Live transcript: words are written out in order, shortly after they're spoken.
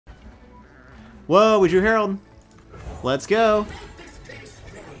Whoa, we drew Herald. Let's go.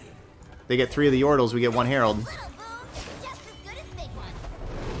 They get 3 of the Yordles, we get 1 Herald.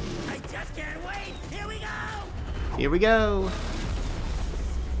 I just can't wait. Here we go. Here we go.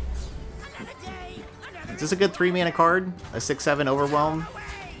 Is this a good 3-mana card? A 6/7 Overwhelm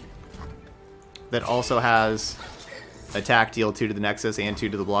that also has attack, deal 2 to the Nexus and 2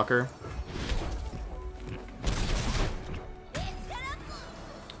 to the blocker.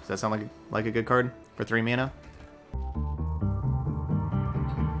 Does that sound like a good card for 3 mana?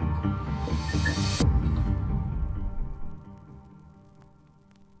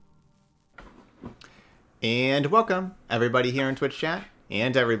 And welcome everybody here in Twitch chat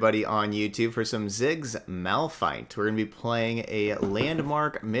and everybody on YouTube for some Ziggs Malphite. We're going to be playing a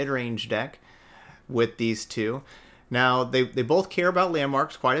landmark mid-range deck with these two. Now, they both care about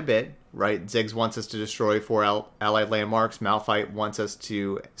landmarks quite a bit, right? Ziggs wants us to destroy 4 allied landmarks. Malphite wants us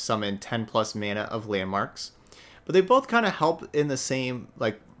to summon 10 plus mana of landmarks. But they both kind of help in the same,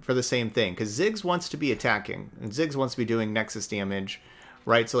 for the same thing. Because Ziggs wants to be attacking. And Ziggs wants to be doing Nexus damage,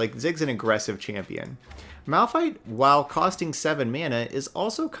 right? So, Ziggs an aggressive champion. Malphite, while costing 7 mana, is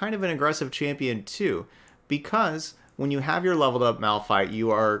also kind of an aggressive champion too. Because when you have your leveled up Malphite, you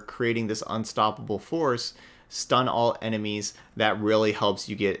are creating this unstoppable force, stun all enemies, that really helps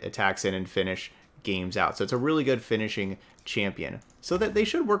you get attacks in and finish games out. So it's a really good finishing champion. So that they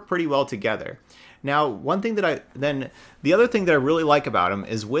should work pretty well together. Now, the other thing that I really like about him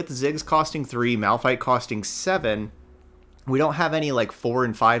is with Ziggs costing 3, Malphite costing 7, we don't have any 4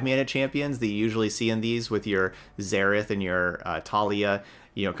 and 5 mana champions that you usually see in these with your Xerath and your Talia,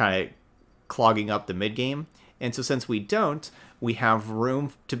 kind of clogging up the mid game. And so since we don't, we have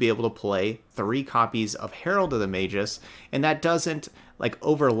room to be able to play 3 copies of Herald of the Magus, and that doesn't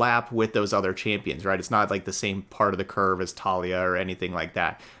overlap with those other champions, right? It's not the same part of the curve as Talia or anything like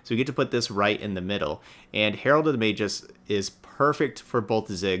that. So we get to put this right in the middle. And Herald of the Magus is perfect for both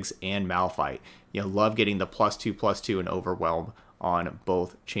Ziggs and Malphite. Love getting the +2/+2 and Overwhelm on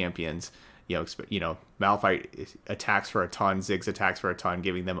both champions. Malphite attacks for a ton, Ziggs attacks for a ton,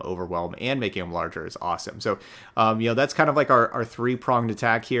 giving them Overwhelm and making them larger is awesome. So, that's kind of our 3-pronged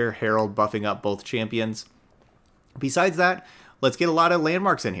attack here. Herald buffing up both champions. Besides that, let's get a lot of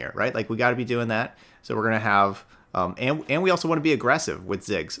landmarks in here, right? We got to be doing that. So we're going to have, and we also want to be aggressive with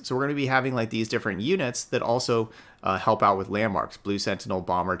Ziggs. So we're going to be having these different units that also help out with landmarks. Blue Sentinel,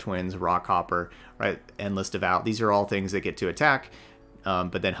 Bomber Twins, Rockhopper, right? Endless Devout. These are all things that get to attack.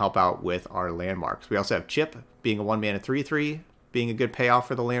 But then help out with our landmarks. We also have Chip being a 1-mana 3/3, being a good payoff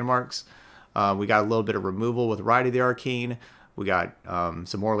for the landmarks. We got a little bit of removal with Ride of the Arcane. We got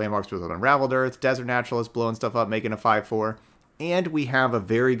some more landmarks with Unraveled Earth, Desert Naturalist blowing stuff up, making a 5/4. And we have a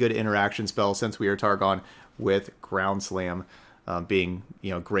very good interaction spell since we are Targon with Ground Slam, being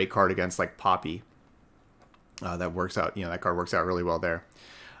a great card against Poppy. That works out. That card works out really well there.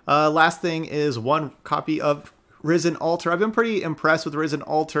 Last thing is 1 copy of Risen Altar. I've been pretty impressed with Risen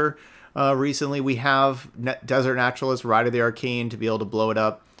Altar recently. We have Desert Naturalist, Ride of the Arcane to be able to blow it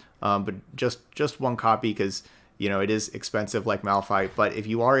up, but just 1 copy because it is expensive like Malphite. But if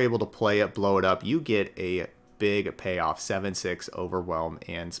you are able to play it, blow it up, you get a big payoff: 7/6 Overwhelm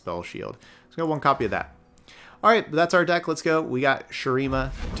and Spell Shield. So we got 1 copy of that. All right, that's our deck. Let's go. We got Shurima,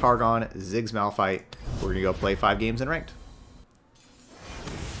 Targon, Ziggs Malphite. We're gonna go play 5 games in ranked.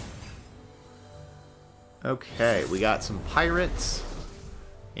 Okay, we got some Pirates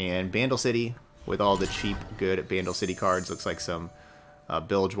and Bandle City with all the cheap, good Bandle City cards. Looks like some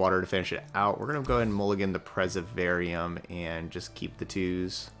Bilgewater to finish it out. We're going to go ahead and mulligan the Preservarium and just keep the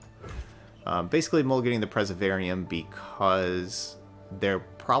 2s. Basically mulliganing the Preservarium because they're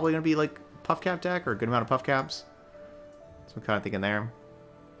probably going to be Puff Cap deck or a good amount of Puff Caps. So I'm kind of thinking there.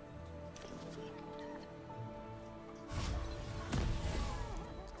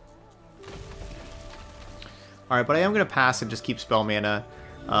 Alright, but I am going to pass and just keep spell mana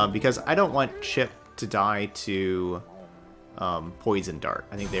because I don't want Chip to die to Poison Dart.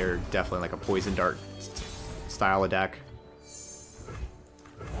 I think they're definitely a Poison Dart style of deck.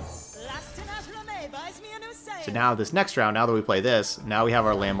 So now this next round, now that we play this, now we have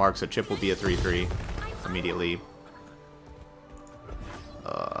our landmark, so Chip will be a 3/3 immediately.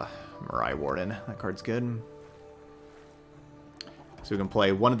 Mirai Warden, that card's good. So we can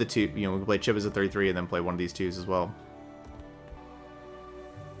play one of the 2, we can play Chip as a 3/3 and then play one of these 2s as well.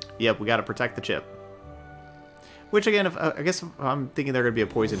 Yep, we got to protect the Chip. Which again, I guess if I'm thinking they're going to be a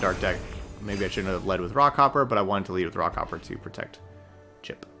Poison Dark deck, maybe I shouldn't have led with Rockhopper, but I wanted to lead with Rockhopper to protect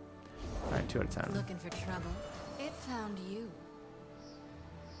Chip. Alright, 2 out of 10. Looking for trouble? It found you.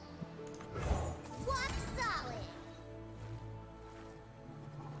 Walk solid.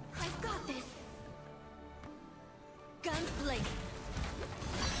 I've got this. Guns blazing.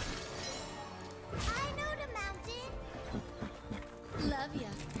 I know the mountain. Love ya.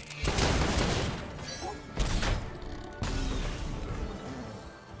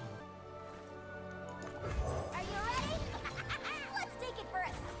 Are you ready? Let's take it for a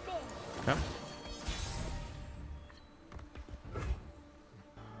spin. Okay.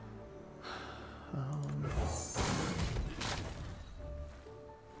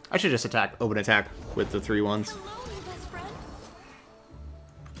 I should just open attack with the 3-1s. Hello, new best friend.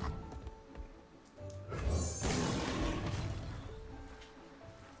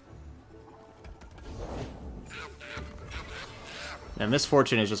 And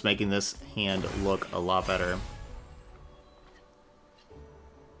Misfortune is just making this hand look a lot better.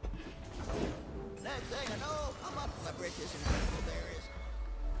 Next thing I know, I'm up my britches and huckleberries.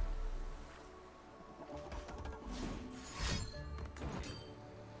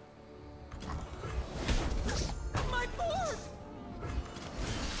 My board!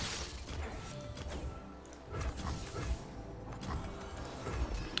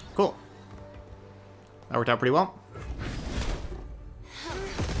 Cool. That worked out pretty well.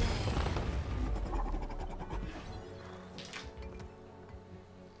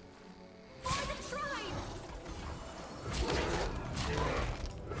 For the tribe.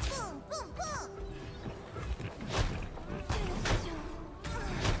 Boom, boom, boom.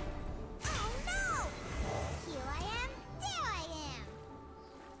 Oh no! Here I am, there I am.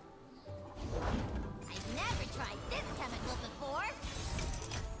 I've never tried this chemical before.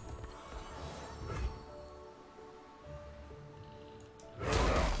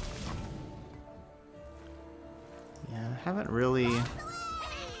 Yeah, I haven't really...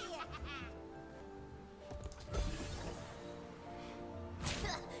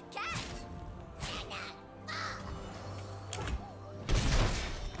 Catch!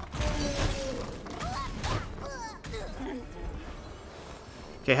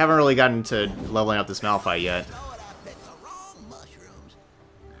 Okay, haven't really gotten to leveling up this Malphite yet. Know what? I picked the wrong mushrooms.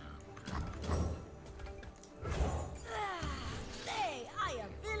 Hey, I am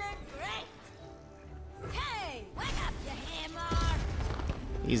feeling great. Hey, wake up, you hammer!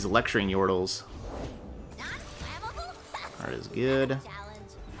 He's lecturing Yordles. Not flammable? That is good.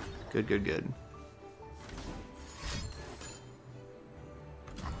 Challenge. Good, good, good.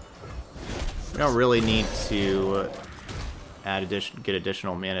 We don't really need to get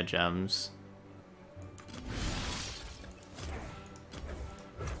additional mana gems.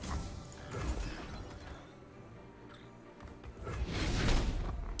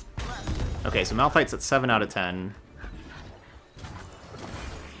 Okay, so Malphite's at 7 out of 10.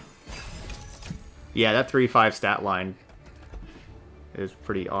 Yeah, that 3-5 stat line is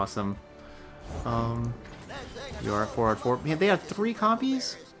pretty awesome. You are at 4 out of 4. Man, they have 3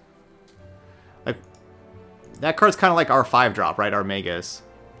 copies? Like, that card's kind of like our 5 drop, right? Our Magus.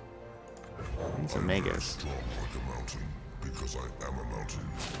 It's a Magus. Strong like a mountain, because I am a mountain.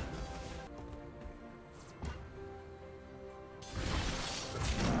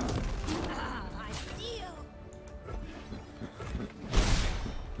 I see you.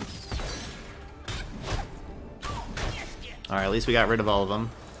 Alright, at least we got rid of all of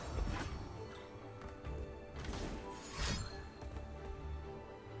them.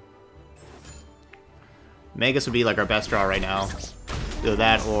 Magus would be like our best draw right now. Either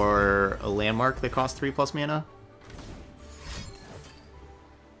that or a landmark that costs 3+ mana.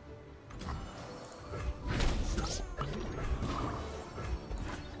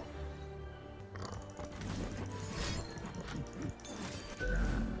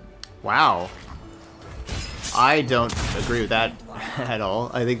 Wow. I don't agree with that at all.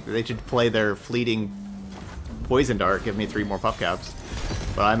 I think they should play their fleeting Poison Dart, give me 3 more pup caps.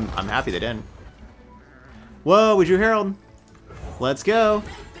 But I'm happy they didn't. Whoa, would you Herald? Let's go.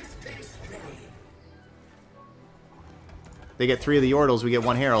 They get 3 of the Yordles, we get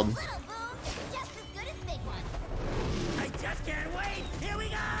 1 Herald. Little boom, just as good as big ones. I just can't wait. Here we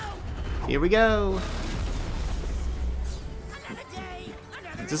go. Here we go. Another day,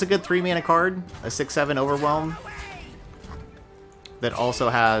 another Is this a good 3 mana card? A 6/7 Overwhelm away. that also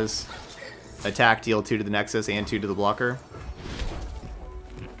has attack, deal 2 to the Nexus and 2 to the blocker.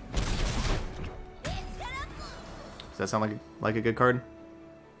 Does that sound like a good card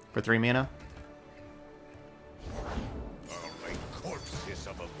for 3 mana? I'll make corpses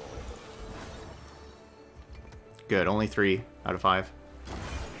of them all. Good, only 3 out of 5.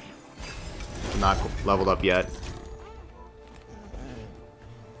 Not leveled up yet.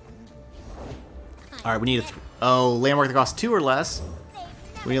 Alright, we need a... oh, landmark that costs 2 or less.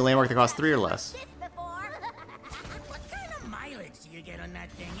 We need a landmark that costs 3 or less. This before. What kind of mileage do you get on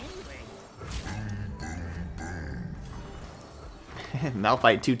that thing anyway?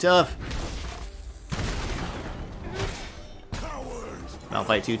 Malphite too tough.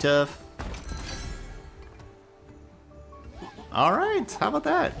 Malphite too tough. Alright, how about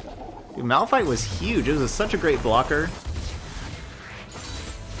that? Dude, Malphite was huge. It was such a great blocker.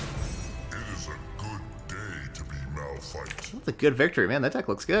 It is a good day to be Malphite. That's a good victory, man. That deck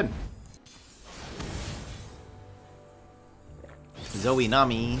looks good. Zoe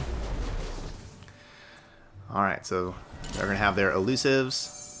Nami. Alright, so they're going to have their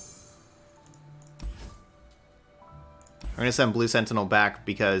elusives. I'm going to send Blue Sentinel back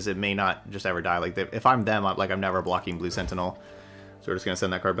because it may not just ever die. Like, if I'm them, I'm never blocking Blue Sentinel. So we're just going to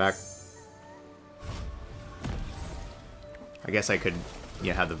send that card back. I guess I could,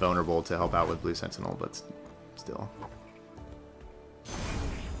 have the Vulnerable to help out with Blue Sentinel, but still.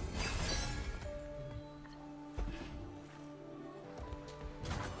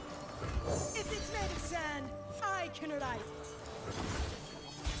 If it's made of sand, I can write it.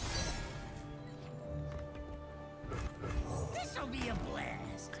 This'll be a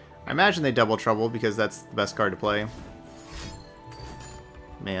blast. I imagine they double trouble because that's the best card to play.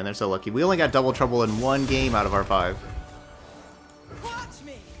 Man, they're so lucky. We only got double trouble in one game out of our 5. Watch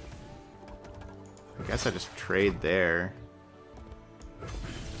me. I guess I just trade there.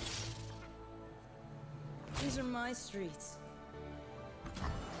 These are my streets.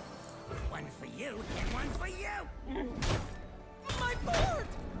 One for you and one for you. My board!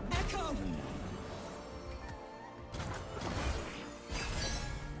 Echo!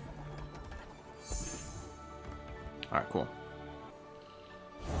 Alright, cool.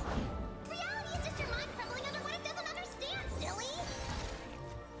 Reality is just your mind crumbling under what it doesn't understand, silly!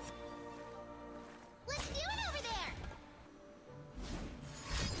 Let's do it over there!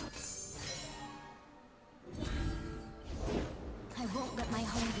 I won't let my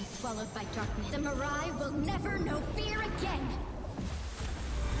home be swallowed by darkness. The Mirai will never know fear again!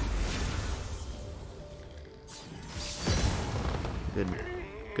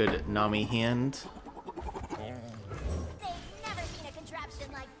 Good Nami hand. They've never seen a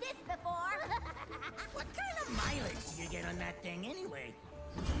contraption like this before! What kind of mileage do you get on that thing anyway?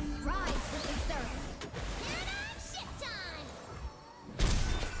 Rise with the surf! Paradigm shift time!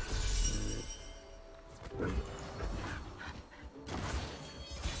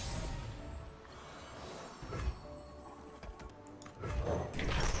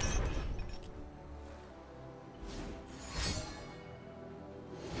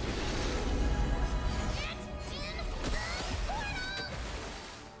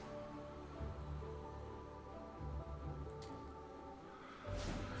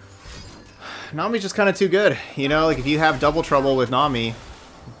 Nami's just kind of too good. Like if you have double trouble with Nami,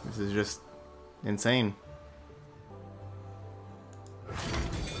 this is just insane.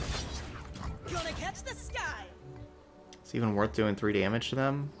 Gonna catch the sky. It's even worth doing 3 damage to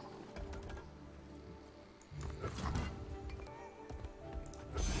them.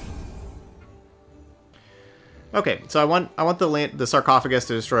 Okay, so I want the sarcophagus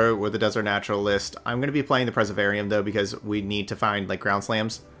to destroy with the Desert Naturalist. I'm going to be playing the Preservarium though because we need to find like ground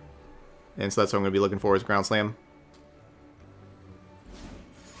slams. And so that's what I'm going to be looking for is ground slam.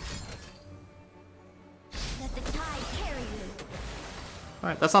 Let the tide carry you.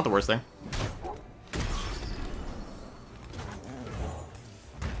 Alright, that's not the worst thing.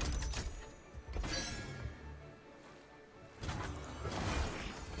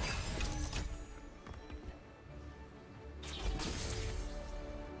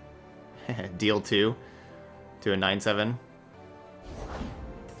 Deal 2 to a 9/7.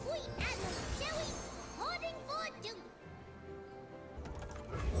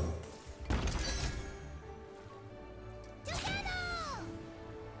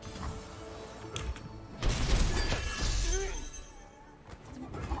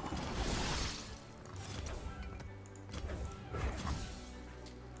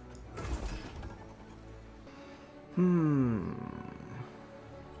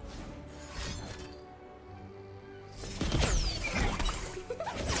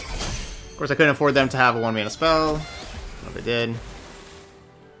 Of course, I couldn't afford them to have a 1-mana spell. Well, they did.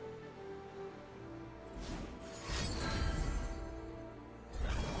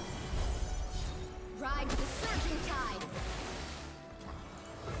 Ride the surging tides.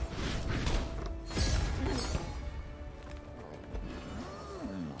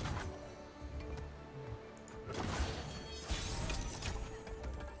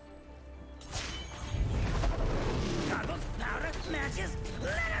 Goggles, powder, matches,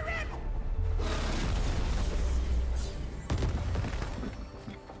 let her rip!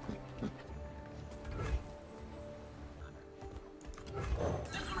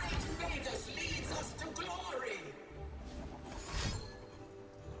 The great Magus leads us to glory.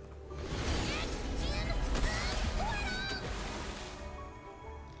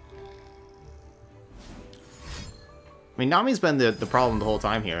 mean, Nami's been the problem the whole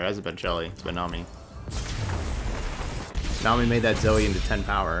time here. It hasn't been Shelly. It's been Nami. Nami made that Zoe into 10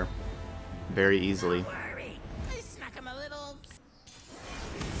 power very easily. I snuck him a little.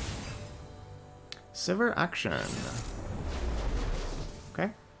 Sivir Akshan.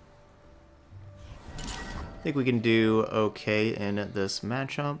 Okay. I think we can do okay in this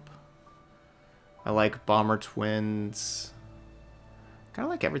matchup. I like Bomber Twins. Kind of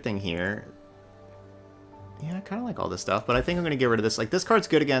like everything here. Yeah, I kind of like all this stuff, but I think I'm going to get rid of this. Like, this card's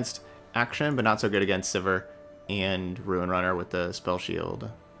good against Akshan, but not so good against Sivir and Ruin Runner with the Spell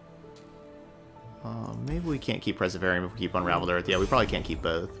Shield. Maybe we can't keep Preservarium if we keep Unraveled Earth. Yeah, we probably can't keep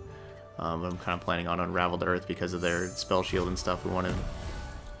both. I'm kind of planning on Unraveled Earth because of their Spell Shield and stuff. We want to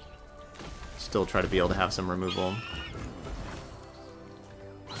still try to be able to have some removal.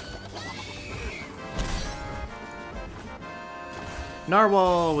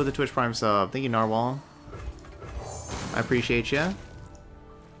 Narwhal with a Twitch Prime sub. Thank you, Narwhal. I appreciate you.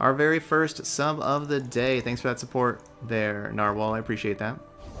 Our very first sub of the day. Thanks for that support there, Narwhal. I appreciate that.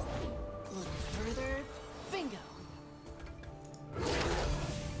 Look further. Bingo.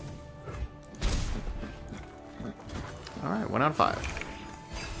 Alright, 1 out of 5.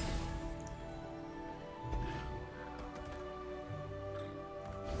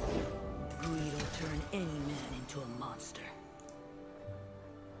 Greed will turn any man into a monster.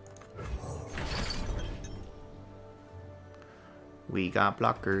 We got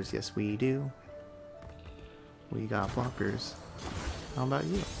blockers, yes we do. We got blockers. How about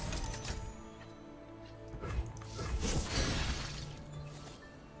you?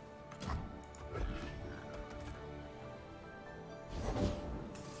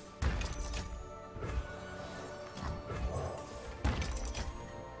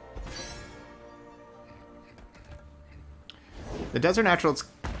 The Desert Naturals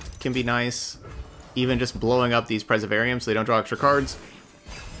can be nice. Even just blowing up these Preservariums so they don't draw extra cards.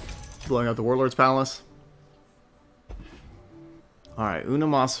 Blowing up the Warlord's Palace. Alright,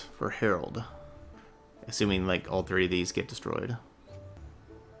 Unamos for Herald. Assuming like all 3 of these get destroyed.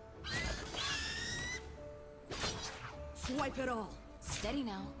 Swipe it all. Steady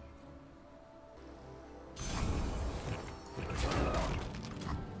now.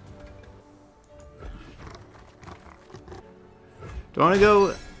 Do I want to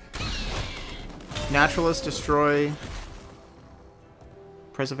go Naturalist destroy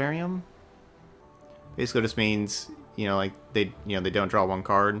Preservarium? Basically just means, you know, like they don't draw 1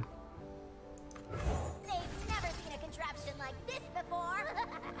 card. They've never seen a contraption like this before.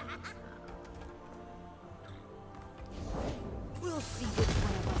 We'll see which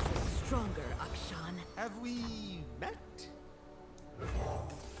one of us is stronger, Akshan. Have we met?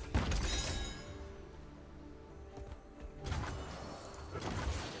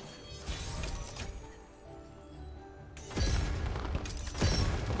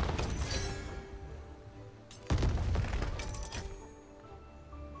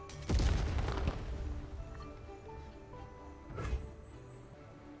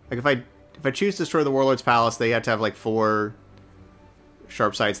 Like if I choose to destroy the Warlord's Palace, they have to have like 4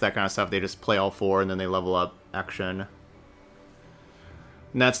 sharp sights, that kind of stuff. They just play all 4 and then they level up action.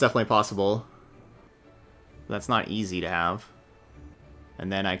 And that's definitely possible. That's not easy to have. And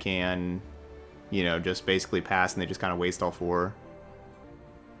then I can, you know, just basically pass and they just kind of waste all 4.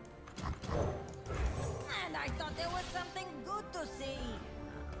 And I thought there was something good to see.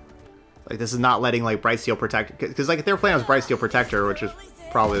 Like, this is not letting like Brightsteel protect, because like if their plan was Brightsteel Protector, which is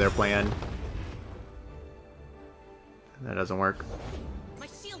probably their plan, that doesn't work. My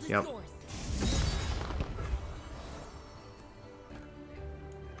shield is Yep. yours.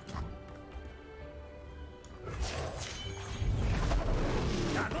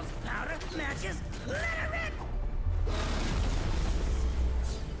 Goggles, powder, matches, let it rip!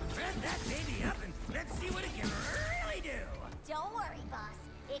 Rev that baby up and let's see what it can really do! Don't worry, boss.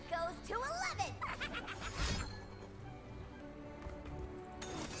 It goes to 11.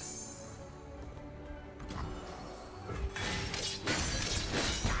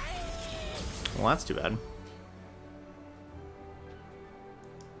 Well, that's too bad.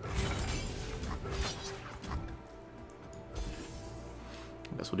 I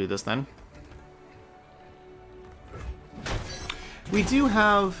guess we'll do this then. We do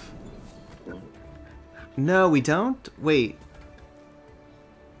have... No, we don't? Wait.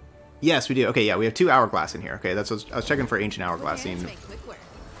 Yes, we do. Okay, yeah, we have 2 Hourglass in here. Okay, that's what I was checking for Ancient Hourglass, seeing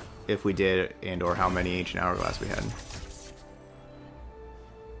if we did and or how many Ancient Hourglass we had.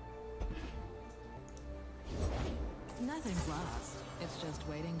 Nothing's lost. It's just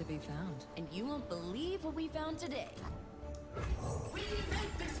waiting to be found. And you won't believe what we found today. We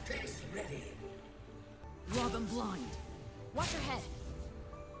make this case ready. Rob 'em blind. Watch your head.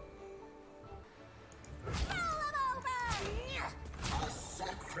 A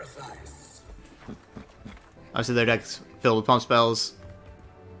sacrifice. Obviously, their deck's filled with pump spells.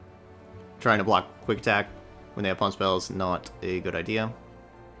 Trying to block quick attack when they have pump spells, not a good idea.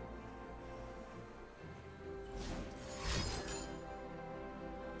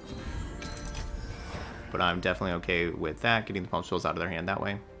 But I'm definitely okay with that, getting the pump spells out of their hand that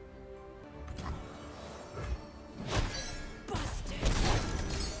way.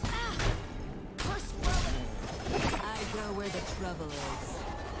 I go where the trouble is.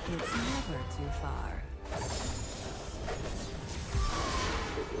 It's never too far.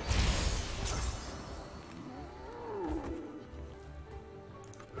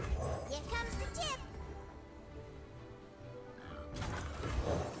 Here comes the tip.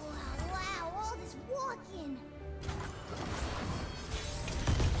 Wow, all this walking.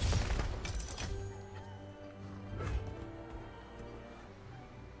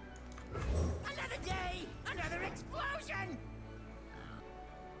 Another day, another explosion.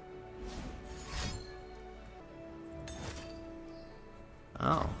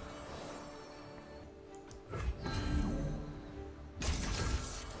 Oh.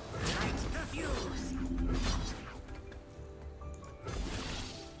 Light the fuse.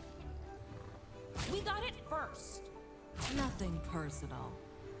 We got it first. Nothing personal.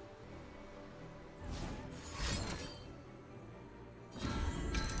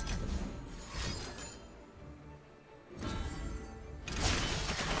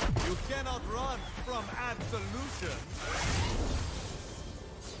 You cannot run from absolution.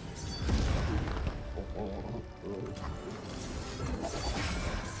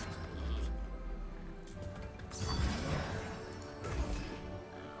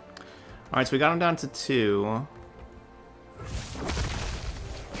 Alright, so we got him down to 2.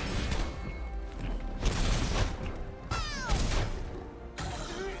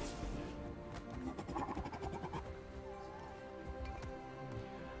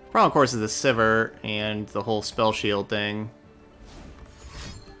 Problem, of course, is the Sivir and the whole spell shield thing.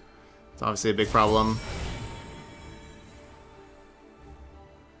 It's obviously a big problem.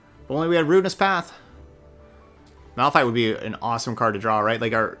 If only we had Rudeness Path. Malphite would be an awesome card to draw, right?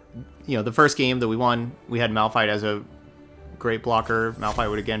 Like the first game that we won, we had Malphite as a great blocker. Malphite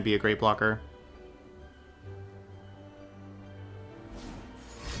would again be a great blocker.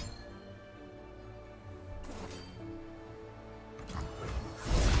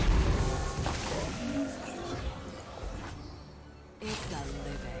 It's a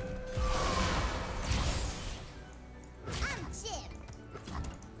living. I'm Chip.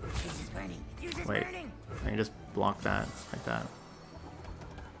 Fuse is burning. Fuse is Wait, burning. I can just block that like that.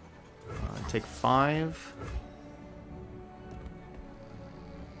 Take 5.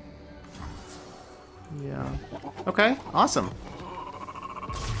 Yeah. Okay, awesome.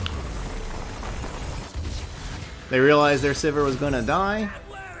 They realized their Sivir was gonna die, Don't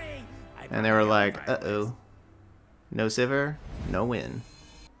worry. and they were like, uh-oh. No Sivir, no win.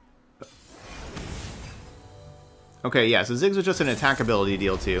 Okay, yeah, so Ziggs was just an attack ability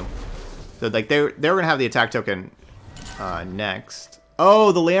deal too. So like they were gonna have the attack token next.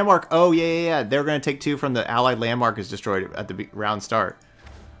 Oh, the landmark. Oh yeah. They're gonna take 2 from the allied landmark is destroyed at the round start.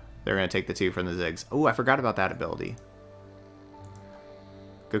 They're gonna take the 2 from the Ziggs. Oh, I forgot about that ability.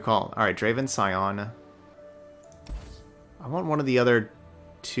 Good call. All right, Draven, Sion. I want one of the other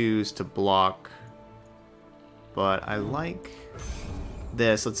 2s to block, but I like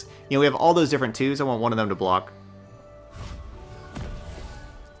this. Let's, we have all those different 2s. I want one of them to block.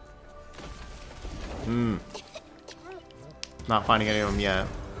 Not finding any of them yet.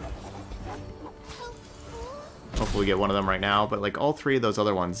 Hopefully we get one of them right now, but like all 3 of those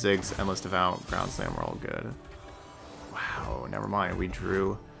other ones, Ziggs, Endless Devout, Ground Slam, are all good. Wow, never mind. We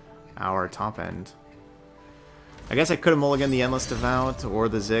drew our top end. I guess I could have mulliganed the Endless Devout or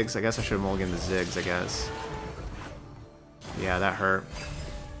the Ziggs. I guess I should have mulliganed the Ziggs, I guess. Yeah, that hurt.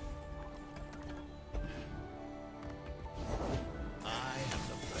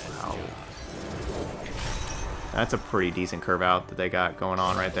 Wow. That's a pretty decent curve out that they got going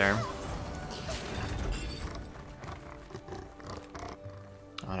on right there.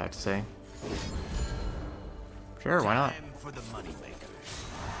 I'd have to say. Sure, why not? Time for the moneymaker.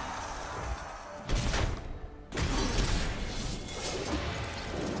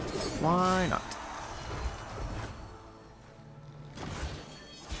 Why not?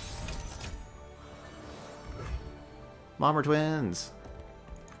 Bomber twins.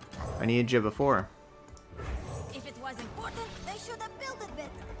 I needed you before. If it was important, they should have built it better.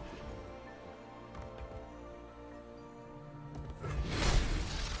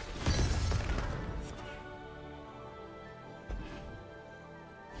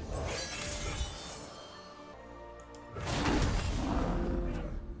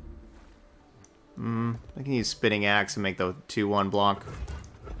 I can use Spinning Axe and make the 2-1 block.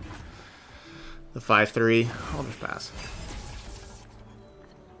 The 5-3. I'll just pass.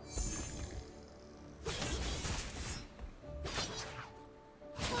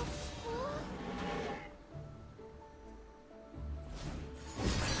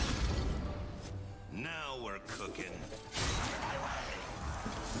 Now we're cooking.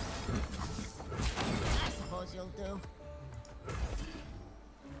 I suppose you'll do.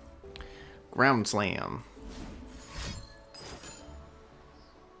 Ground Slam.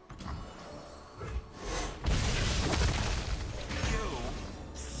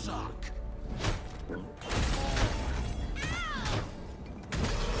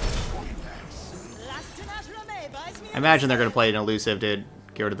 I imagine they're going to play an elusive to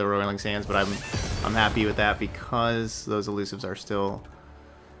get rid of the Roiling Sands, but I'm happy with that because those elusives are still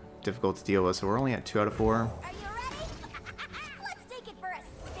difficult to deal with. So we're only at 2 out of 4. Are you ready? Let's take it for a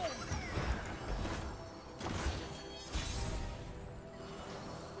spin.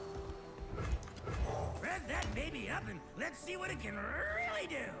 Rev that baby up and let's see what it can really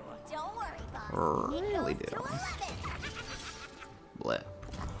do. Don't worry, boss. It Really goes do. to 11. Bleh.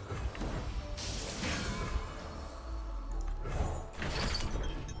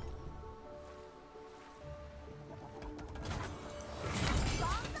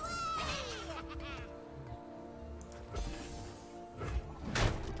 Bombs away!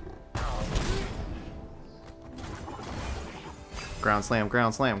 Ground Slam,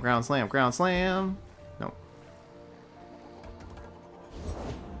 Ground Slam, Ground Slam, Ground Slam. No.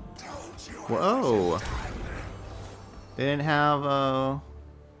 Whoa. They didn't have,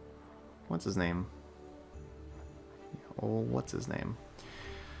 what's his name? Oh, what's his name?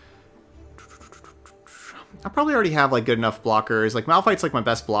 I probably already have, like, good enough blockers. Like, Malphite's, like, my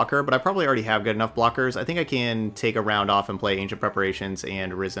best blocker, but I probably already have good enough blockers. I think I can take a round off and play Ancient Preparations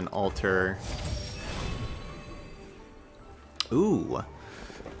and Risen Altar. Ooh.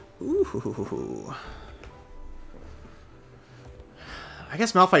 Ooh. I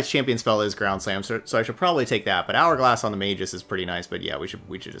guess Malphite's champion spell is Ground Slam, so I should probably take that. But Hourglass on the Magus is pretty nice, but yeah, we should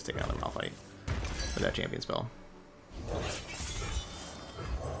just take another Malphite with that champion spell.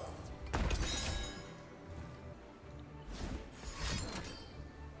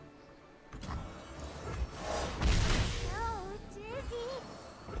 Oh, dizzy.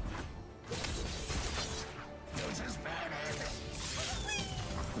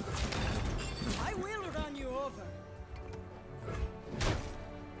 I will run you over.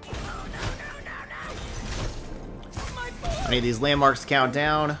 I need these landmarks to count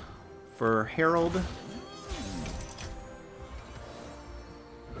down for Herald. I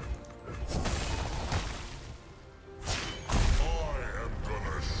am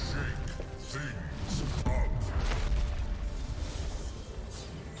gonna shake things up.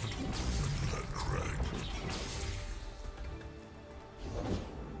 That crack.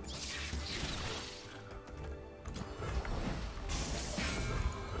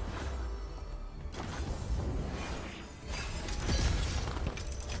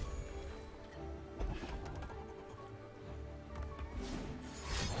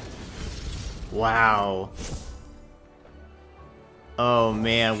 Wow. Oh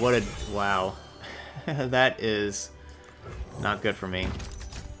man, what a... Wow. That is not good for me.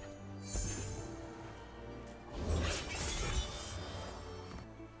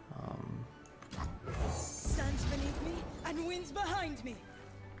 Sun's beneath me and winds behind me.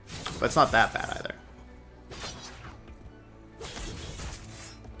 But it's not that bad either.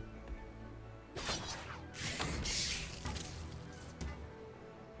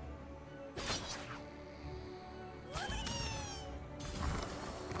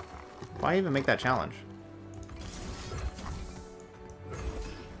 Why even make that challenge?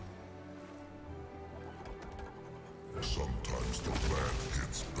 Sometimes the land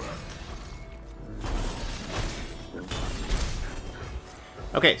gets back.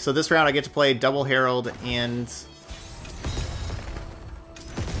 Okay, so this round I get to play double Herald and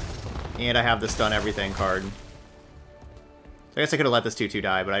I have the stun everything card. So I guess I could have let this 2/2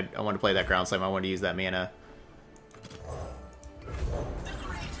 die, but I wanted to play that Ground Slam. I wanted to use that mana.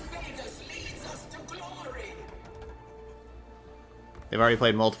 They've already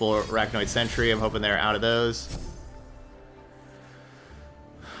played multiple Arachnoid Sentry. I'm hoping they're out of those.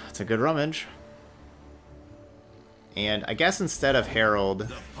 It's a good rummage. And I guess instead of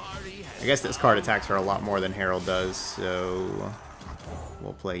Herald, I guess this card attacks her a lot more than Herald does, so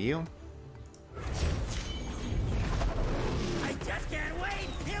we'll play you. I just can't wait.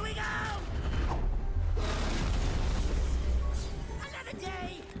 Here we go. Another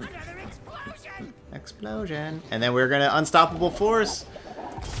day, another explosion. Explosion. And then we're gonna Unstoppable Force.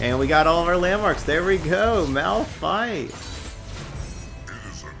 And we got all of our landmarks. There we go. Malphite. It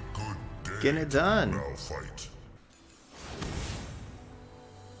is a good day Getting it done. Malphite.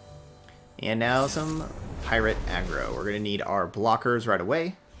 And now some pirate aggro. We're going to need our blockers right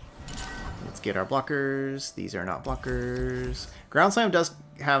away. Let's get our blockers. These are not blockers. Ground Slam does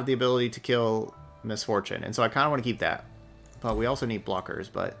have the ability to kill Misfortune, and so I kind of want to keep that. But we also need blockers,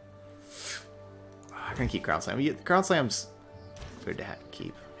 but I'm going to keep Ground Slam. Ground Slam's good to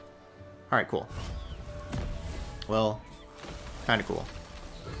keep. Alright, cool. Well, kind of cool.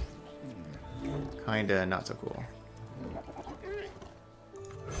 Kind of not so cool.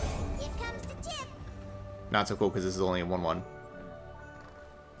 Here comes the tip. Not so cool because this is only a 1-1.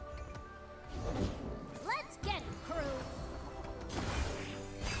 Let's get it, crew.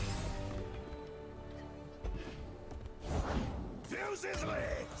 Fuse is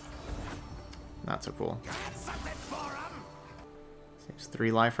lit. Not so cool. Got something for him. Saves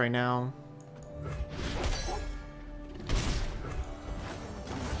 3 life right now.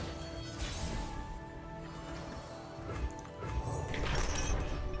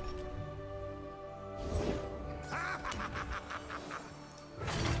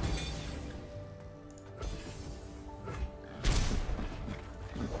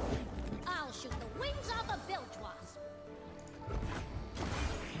 I'll shoot the wings off a bilge wasp.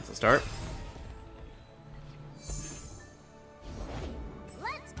 That's a start.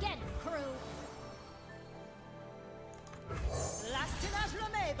 Let's get it, crew.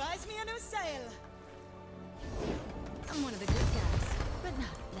 Buys me a new sail. I'm one of the good guys, but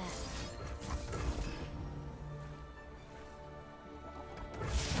not that.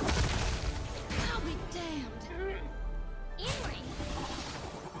 I'll be damned. In-ring.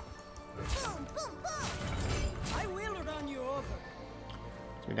 Boom, boom, boom. I will run you over.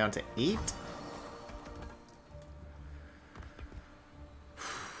 So we're down to 8.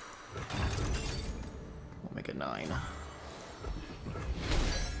 We'll make it 9.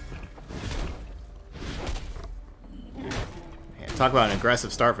 Talk about an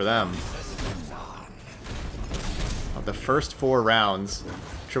aggressive start for them. Of the first 4 rounds,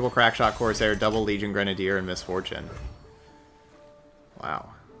 triple Crackshot Corsair, double Legion Grenadier, and Misfortune.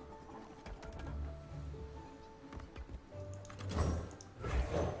 Wow.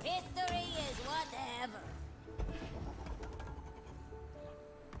 History is whatever.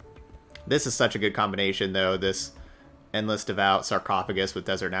 This is such a good combination, though, this Endless Devout Sarcophagus with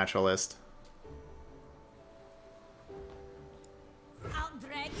Desert Naturalist. I'll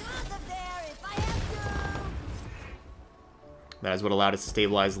drag you out of there if I have to. That is what allowed us to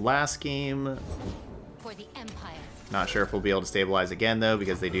stabilize last game. For the Empire. Not sure if we'll be able to stabilize again, though,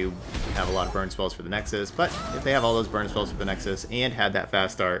 because they do have a lot of burn spells for the Nexus. But if they have all those burn spells for the Nexus and had that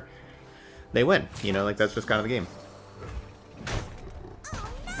fast start, they win. You know, like, that's just kind of the game.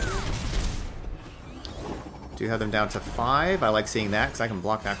 Do have them down to 5. I like seeing that, because I can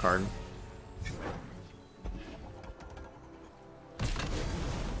block that card.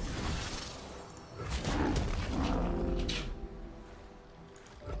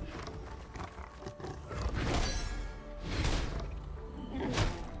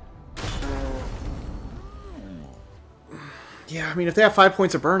 Yeah, I mean, if they have 5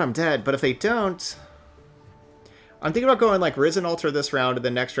 points of burn, I'm dead. But if they don't... I'm thinking about going, like, Risen Altar this round, and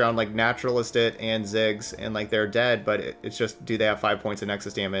then next round, like, Naturalist it and Ziggs, and, like, they're dead, but it's just, do they have 5 points of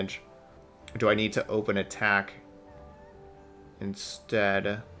Nexus damage? Or do I need to open attack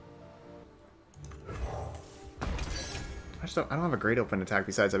instead? I don't have a great open attack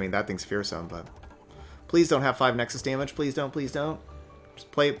besides, I mean, that thing's fearsome, but... Please don't have 5 Nexus damage. Please don't, please don't.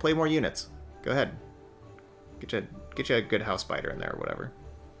 Just play more units. Go ahead. Get you a good House Spider in there or whatever.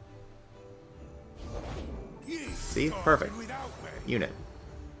 See? Perfect. Unit.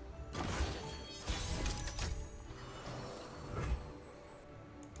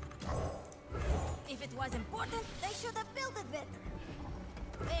 If it was important, they should have built it better.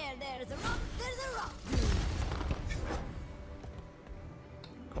 Where there's a rock, there's a rock.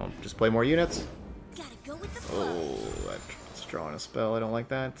 Come on, just play more units. Gotta go with the flow. Oh, that's drawing a spell. I don't like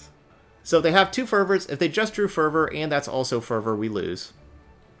that. So if they have 2 Fervors, if they just drew Fervor and that's also Fervor, we lose.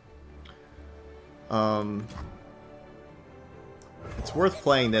 It's worth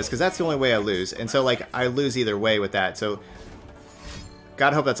playing this, because that's the only way I lose. And so, like, I lose either way with that. So,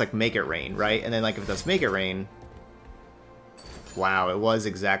 gotta hope that's, like, Make It Rain, right? And then, like, if that's Make It Rain... Wow, it was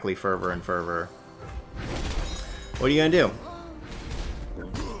exactly Fervor and Fervor. What are you gonna do?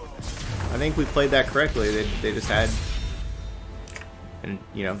 I think we played that correctly. They just had... And,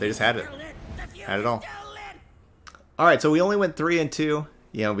 you know, they just had it. Had it all. Alright, so we only went 3 and 2.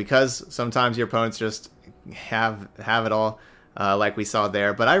 You know, because sometimes your opponents just have it all. like we saw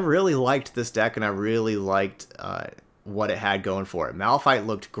there. But I really liked this deck, and I really liked what it had going for it. Malphite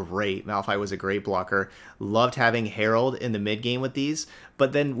looked great. Malphite was a great blocker. Loved having Herald in the mid game with these,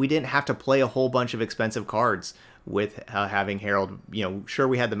 but then we didn't have to play a whole bunch of expensive cards with having Herald. You know, sure,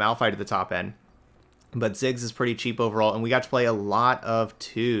 we had the Malphite at the top end, but Ziggs is pretty cheap overall, and we got to play a lot of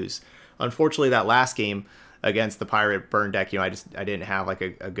 2s. Unfortunately, that last game against the Pirate Burn deck, you know, I didn't have like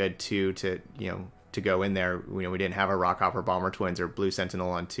a good 2 to, you know, to go in there. You know, we didn't have a Rockhopper Bomber Twins or Blue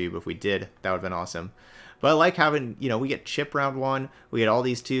Sentinel on 2, but if we did, that would have been awesome. But I like having, you know, we get Chip round 1, we get all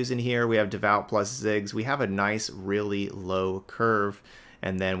these 2s in here, we have Devout plus Ziggs, we have a nice, really low curve,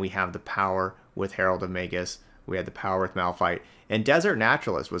 and then we have the power with Herald of Magus, we had the power with Malphite, and Desert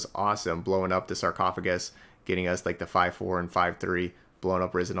Naturalist was awesome, blowing up the Sarcophagus, getting us like the 5-4 and 5-3, blowing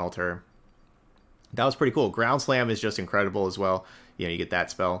up Risen Altar. That was pretty cool. Ground Slam is just incredible as well. You know, you get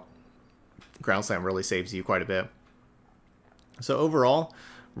that spell. Ground Slam really saves you quite a bit. So overall,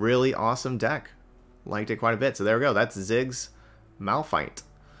 really awesome deck. Liked it quite a bit. So there we go. That's Ziggs Malphite.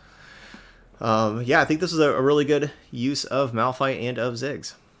 Yeah, I think this is a really good use of Malphite and of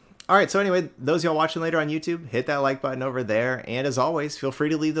Ziggs. Alright, so anyway, those y'all watching later on YouTube, hit that like button over there. And as always, feel free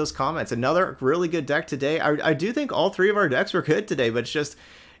to leave those comments. Another really good deck today. I do think all 3 of our decks were good today, but it's just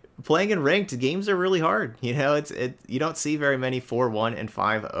playing in ranked games are really hard. You know, you don't see very many 4-1 and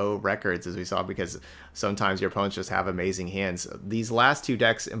 5-0 records, as we saw, because sometimes your opponents just have amazing hands. These last 2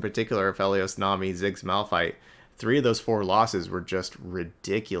 decks in particular, Aphelios Nami, Ziggs Malphite, 3 of those 4 losses were just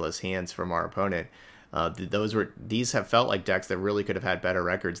ridiculous hands from our opponent. These have felt like decks that really could have had better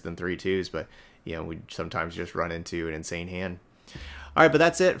records than 3-2s, but you know, we sometimes just run into an insane hand. All right, but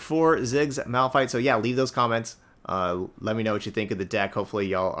that's it for Ziggs Malphite. So yeah, leave those comments. Let me know what you think of the deck. Hopefully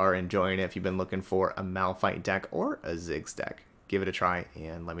y'all are enjoying it. If you've been looking for a Malphite deck or a Ziggs deck, give it a try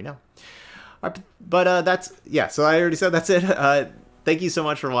and let me know. All right, but that's, yeah, so I already said that's it. Thank you so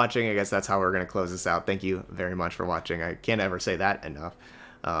much for watching. I guess that's how we're going to close this out. Thank you very much for watching. I can't ever say that enough.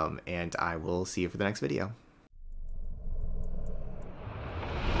 And I will see you for the next video.